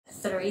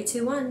3,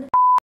 2, 1.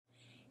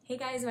 Hey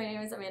guys, my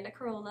name is Amanda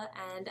Carolla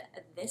and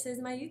this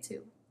is my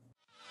YouTube.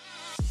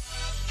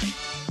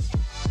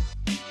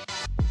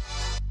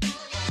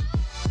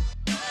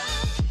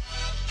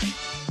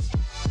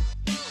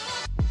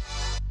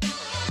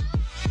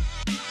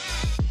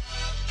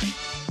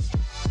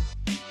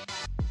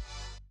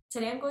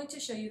 Today I'm going to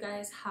show you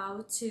guys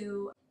how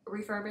to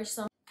refurbish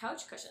some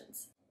couch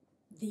cushions.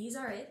 These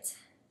are it.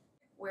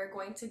 We're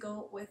going to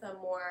go with a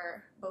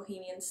more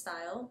bohemian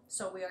style,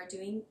 so we are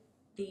doing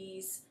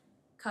these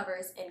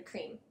covers in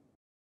cream.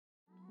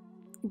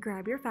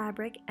 Grab your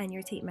fabric and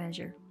your tape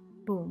measure.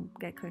 Boom,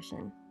 get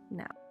cushion.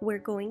 Now, we're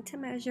going to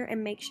measure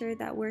and make sure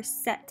that we're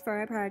set for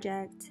our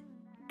project.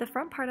 The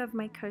front part of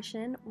my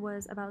cushion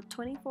was about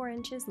 24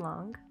 inches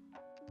long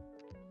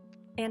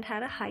and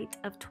had a height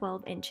of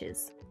 12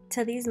 inches.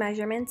 To these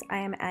measurements, I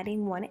am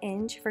adding 1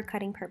 inch for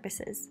cutting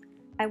purposes.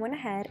 I went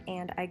ahead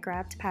and I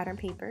grabbed pattern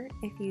paper.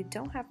 If you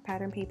don't have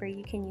pattern paper,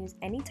 you can use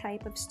any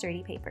type of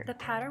sturdy paper. The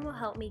pattern will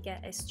help me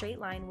get a straight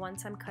line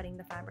once I'm cutting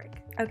the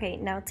fabric. Okay,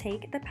 now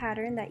take the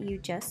pattern that you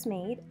just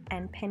made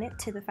and pin it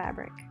to the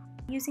fabric.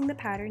 Using the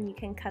pattern, you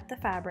can cut the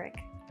fabric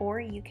or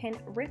you can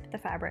rip the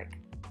fabric.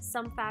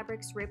 Some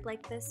fabrics rip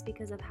like this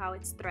because of how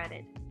it's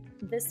threaded.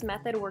 This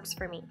method works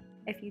for me.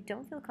 If you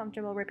don't feel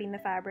comfortable ripping the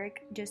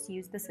fabric, just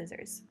use the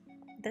scissors.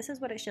 This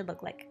is what it should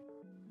look like.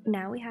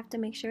 Now we have to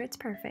make sure it's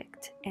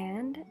perfect,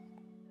 and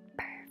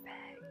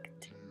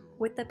perfect.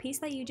 With the piece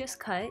that you just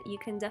cut, you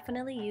can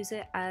definitely use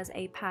it as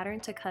a pattern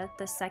to cut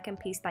the second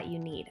piece that you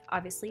need,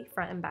 obviously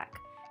front and back.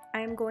 I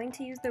am going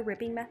to use the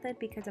ripping method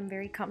because I'm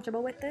very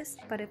comfortable with this,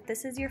 but if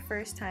this is your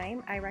first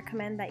time, I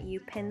recommend that you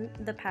pin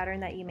the pattern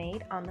that you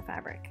made on the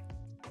fabric.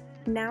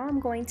 Now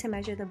I'm going to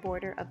measure the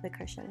border of the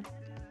cushion.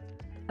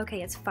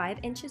 Okay, it's 5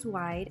 inches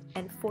wide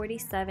and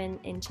 47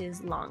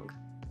 inches long.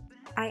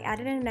 I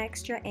added an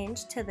extra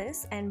inch to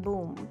this and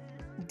boom,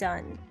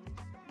 done.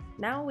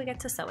 Now we get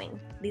to sewing.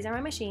 These are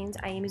my machines.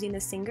 I am using the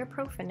Singer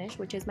Pro Finish,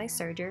 which is my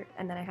serger,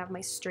 and then I have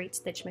my straight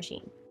stitch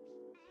machine.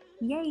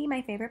 Yay,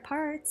 my favorite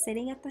part,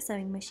 sitting at the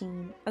sewing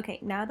machine. Okay,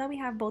 now that we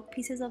have both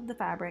pieces of the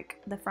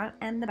fabric, the front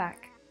and the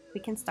back,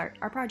 we can start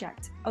our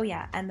project. Oh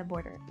yeah, and the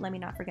border, let me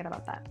not forget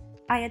about that.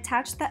 I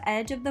attached the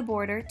edge of the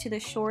border to the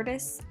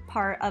shortest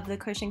part of the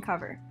cushion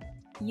cover.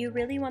 You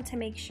really want to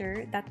make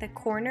sure that the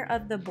corner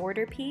of the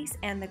border piece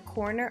and the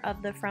corner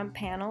of the front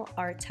panel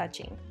are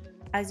touching.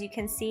 As you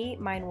can see,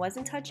 mine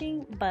wasn't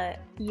touching, but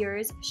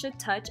yours should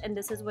touch, and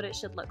this is what it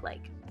should look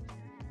like.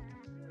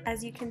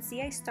 As you can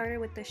see, I started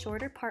with the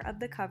shorter part of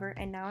the cover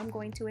and now I'm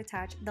going to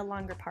attach the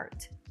longer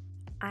part.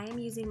 I am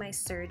using my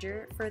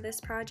serger for this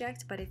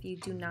project, but if you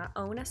do not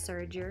own a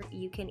serger,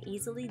 you can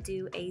easily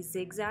do a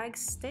zigzag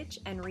stitch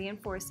and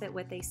reinforce it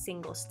with a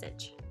single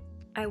stitch.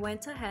 I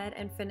went ahead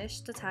and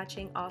finished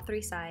attaching all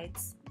 3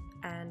 sides,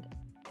 and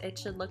it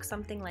should look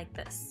something like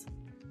this.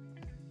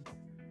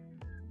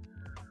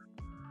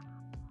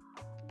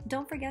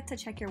 Don't forget to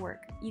check your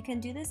work. You can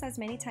do this as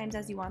many times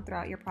as you want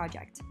throughout your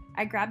project.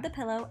 I grabbed the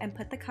pillow and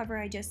put the cover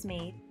I just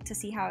made to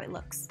see how it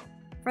looks.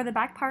 For the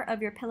back part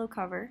of your pillow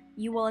cover,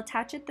 you will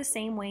attach it the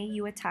same way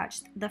you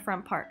attached the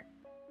front part.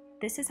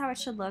 This is how it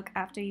should look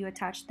after you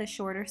attach the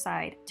shorter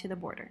side to the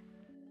border.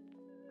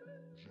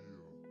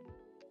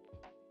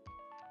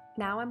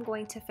 Now I'm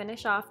going to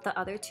finish off the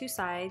other 2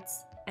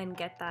 sides and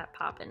get that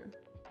poppin'.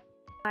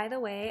 By the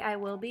way, I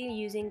will be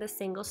using the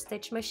single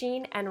stitch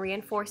machine and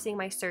reinforcing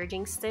my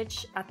serging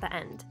stitch at the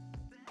end.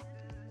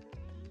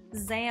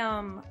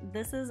 Zam!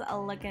 This is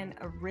looking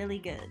really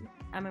good.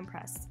 I'm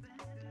impressed.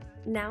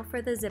 Now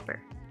for the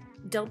zipper.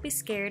 Don't be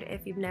scared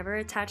if you've never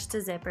attached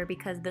a zipper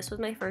because this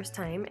was my first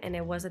time and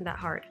it wasn't that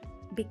hard.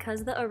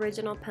 Because the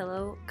original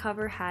pillow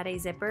cover had a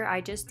zipper, I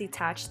just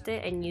detached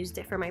it and used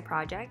it for my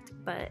project.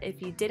 But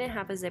if you didn't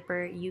have a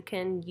zipper, you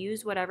can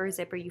use whatever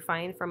zipper you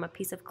find from a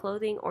piece of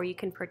clothing, or you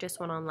can purchase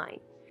one online.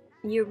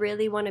 You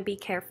really want to be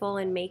careful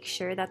and make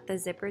sure that the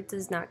zipper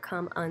does not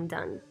come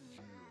undone.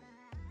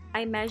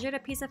 I measured a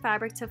piece of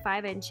fabric to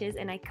 5 inches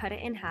and I cut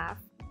it in half,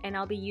 and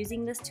I'll be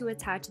using this to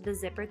attach the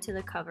zipper to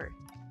the cover.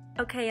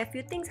 Okay, a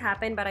few things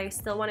happened, but I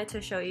still wanted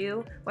to show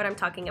you what I'm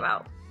talking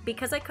about.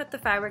 Because I cut the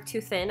fabric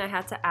too thin, I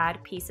had to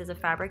add pieces of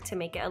fabric to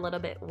make it a little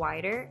bit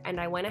wider, and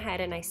I went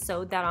ahead and I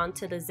sewed that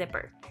onto the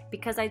zipper.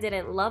 Because I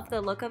didn't love the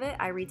look of it,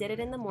 I redid it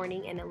in the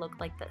morning and it looked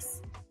like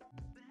this.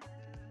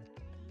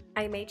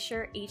 I made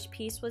sure each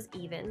piece was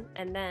even,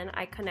 and then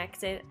I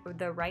connected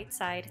the right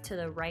side to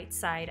the right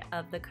side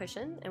of the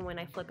cushion, and when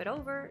I flip it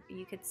over,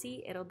 you could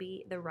see it'll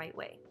be the right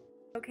way.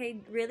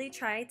 Okay, really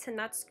try to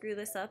not screw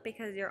this up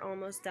because you're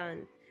almost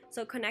done.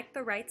 So connect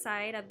the right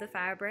side of the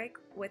fabric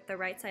with the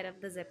right side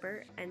of the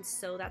zipper and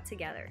sew that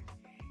together.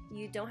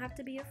 You don't have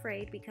to be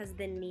afraid because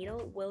the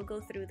needle will go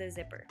through the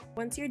zipper.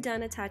 Once you're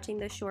done attaching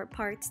the short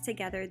parts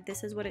together,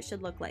 this is what it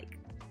should look like.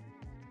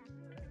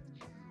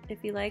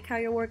 If you like how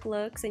your work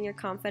looks and you're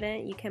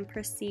confident, you can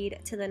proceed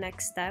to the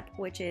next step,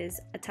 which is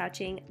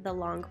attaching the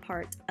long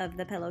part of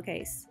the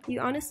pillowcase. You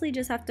honestly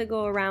just have to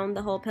go around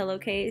the whole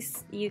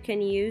pillowcase. You can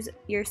use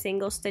your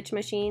single stitch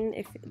machine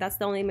if that's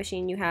the only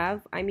machine you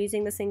have. I'm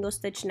using the single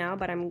stitch now,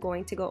 but I'm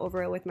going to go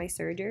over it with my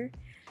serger.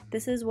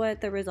 This is what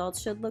the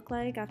results should look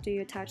like after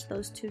you attach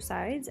those two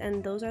sides,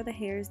 and those are the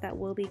hairs that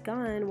will be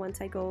gone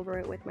once I go over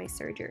it with my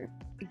serger.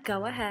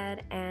 Go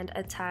ahead and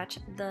attach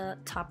the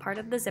top part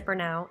of the zipper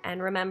now,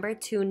 and remember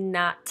to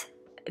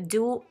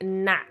do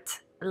not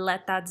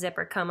let that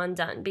zipper come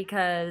undone,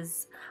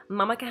 because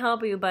mama can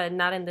help you, but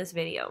not in this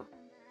video.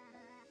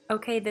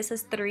 Okay, this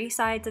is 3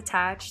 sides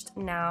attached.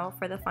 Now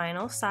for the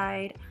final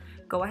side,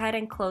 go ahead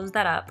and close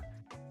that up.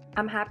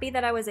 I'm happy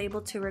that I was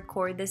able to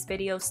record this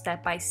video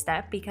step by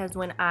step, because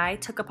when I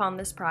took upon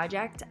this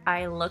project,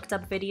 I looked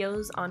up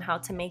videos on how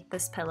to make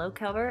this pillow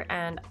cover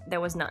and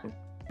there was none.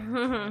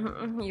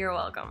 You're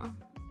welcome.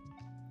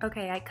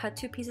 Okay, I cut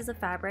 2 pieces of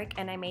fabric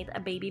and I made a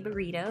baby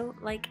burrito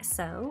like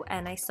so,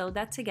 and I sewed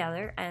that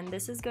together, and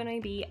this is going to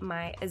be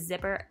my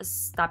zipper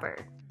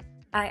stopper.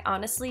 I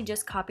honestly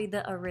just copied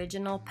the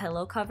original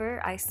pillow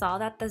cover. I saw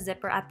that the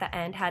zipper at the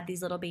end had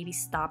these little baby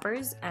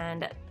stoppers,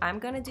 and I'm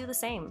gonna do the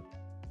same.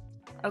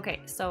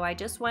 Okay, so I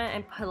just went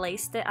and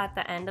placed it at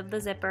the end of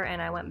the zipper,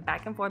 and I went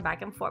back and forth,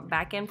 back and forth,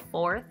 back and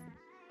forth.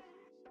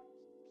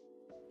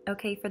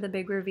 Okay, for the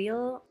big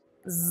reveal,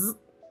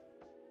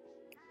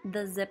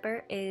 the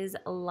zipper is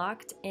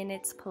locked in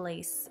its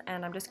place,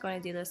 and I'm just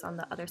going to do this on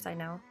the other side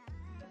now.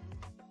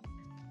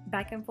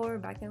 Back and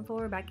forth, back and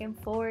forth, back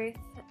and forth.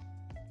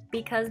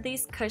 Because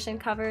these cushion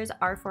covers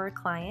are for a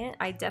client,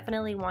 I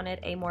definitely wanted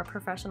a more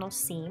professional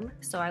seam,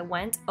 so I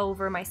went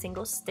over my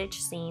single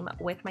stitch seam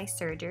with my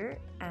serger,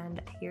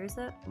 and here's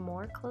a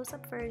more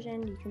close-up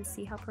version. You can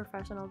see how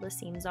professional the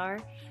seams are,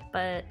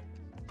 but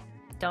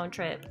don't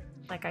trip.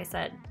 Like I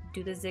said,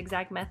 do the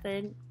zigzag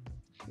method,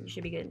 you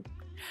should be good.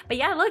 But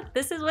yeah, look,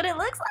 this is what it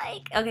looks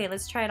like. Okay,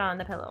 let's try it on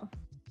the pillow.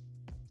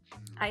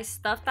 I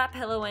stuffed that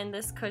pillow in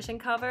this cushion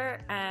cover,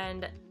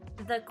 and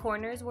the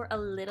corners were a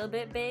little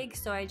bit big,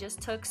 so I just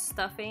took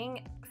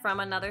stuffing from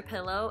another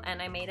pillow and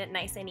I made it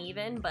nice and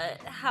even, but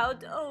how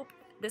dope!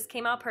 This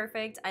came out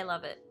perfect. I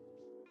love it.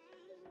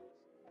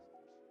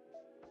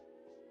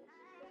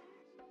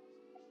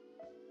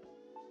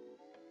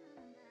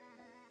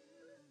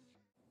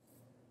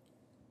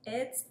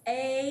 It's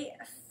a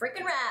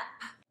freaking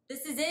wrap.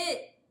 This is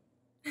it.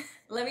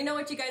 Let me know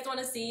what you guys want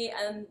to see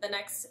in the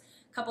next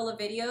couple of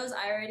videos.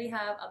 I already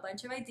have a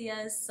bunch of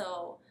ideas,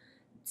 so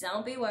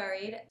don't be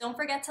worried. Don't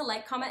forget to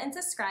like, comment, and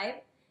subscribe.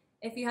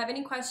 If you have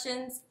any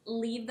questions,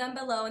 leave them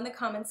below in the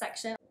comment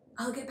section.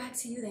 I'll get back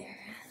to you there.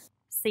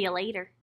 See you later.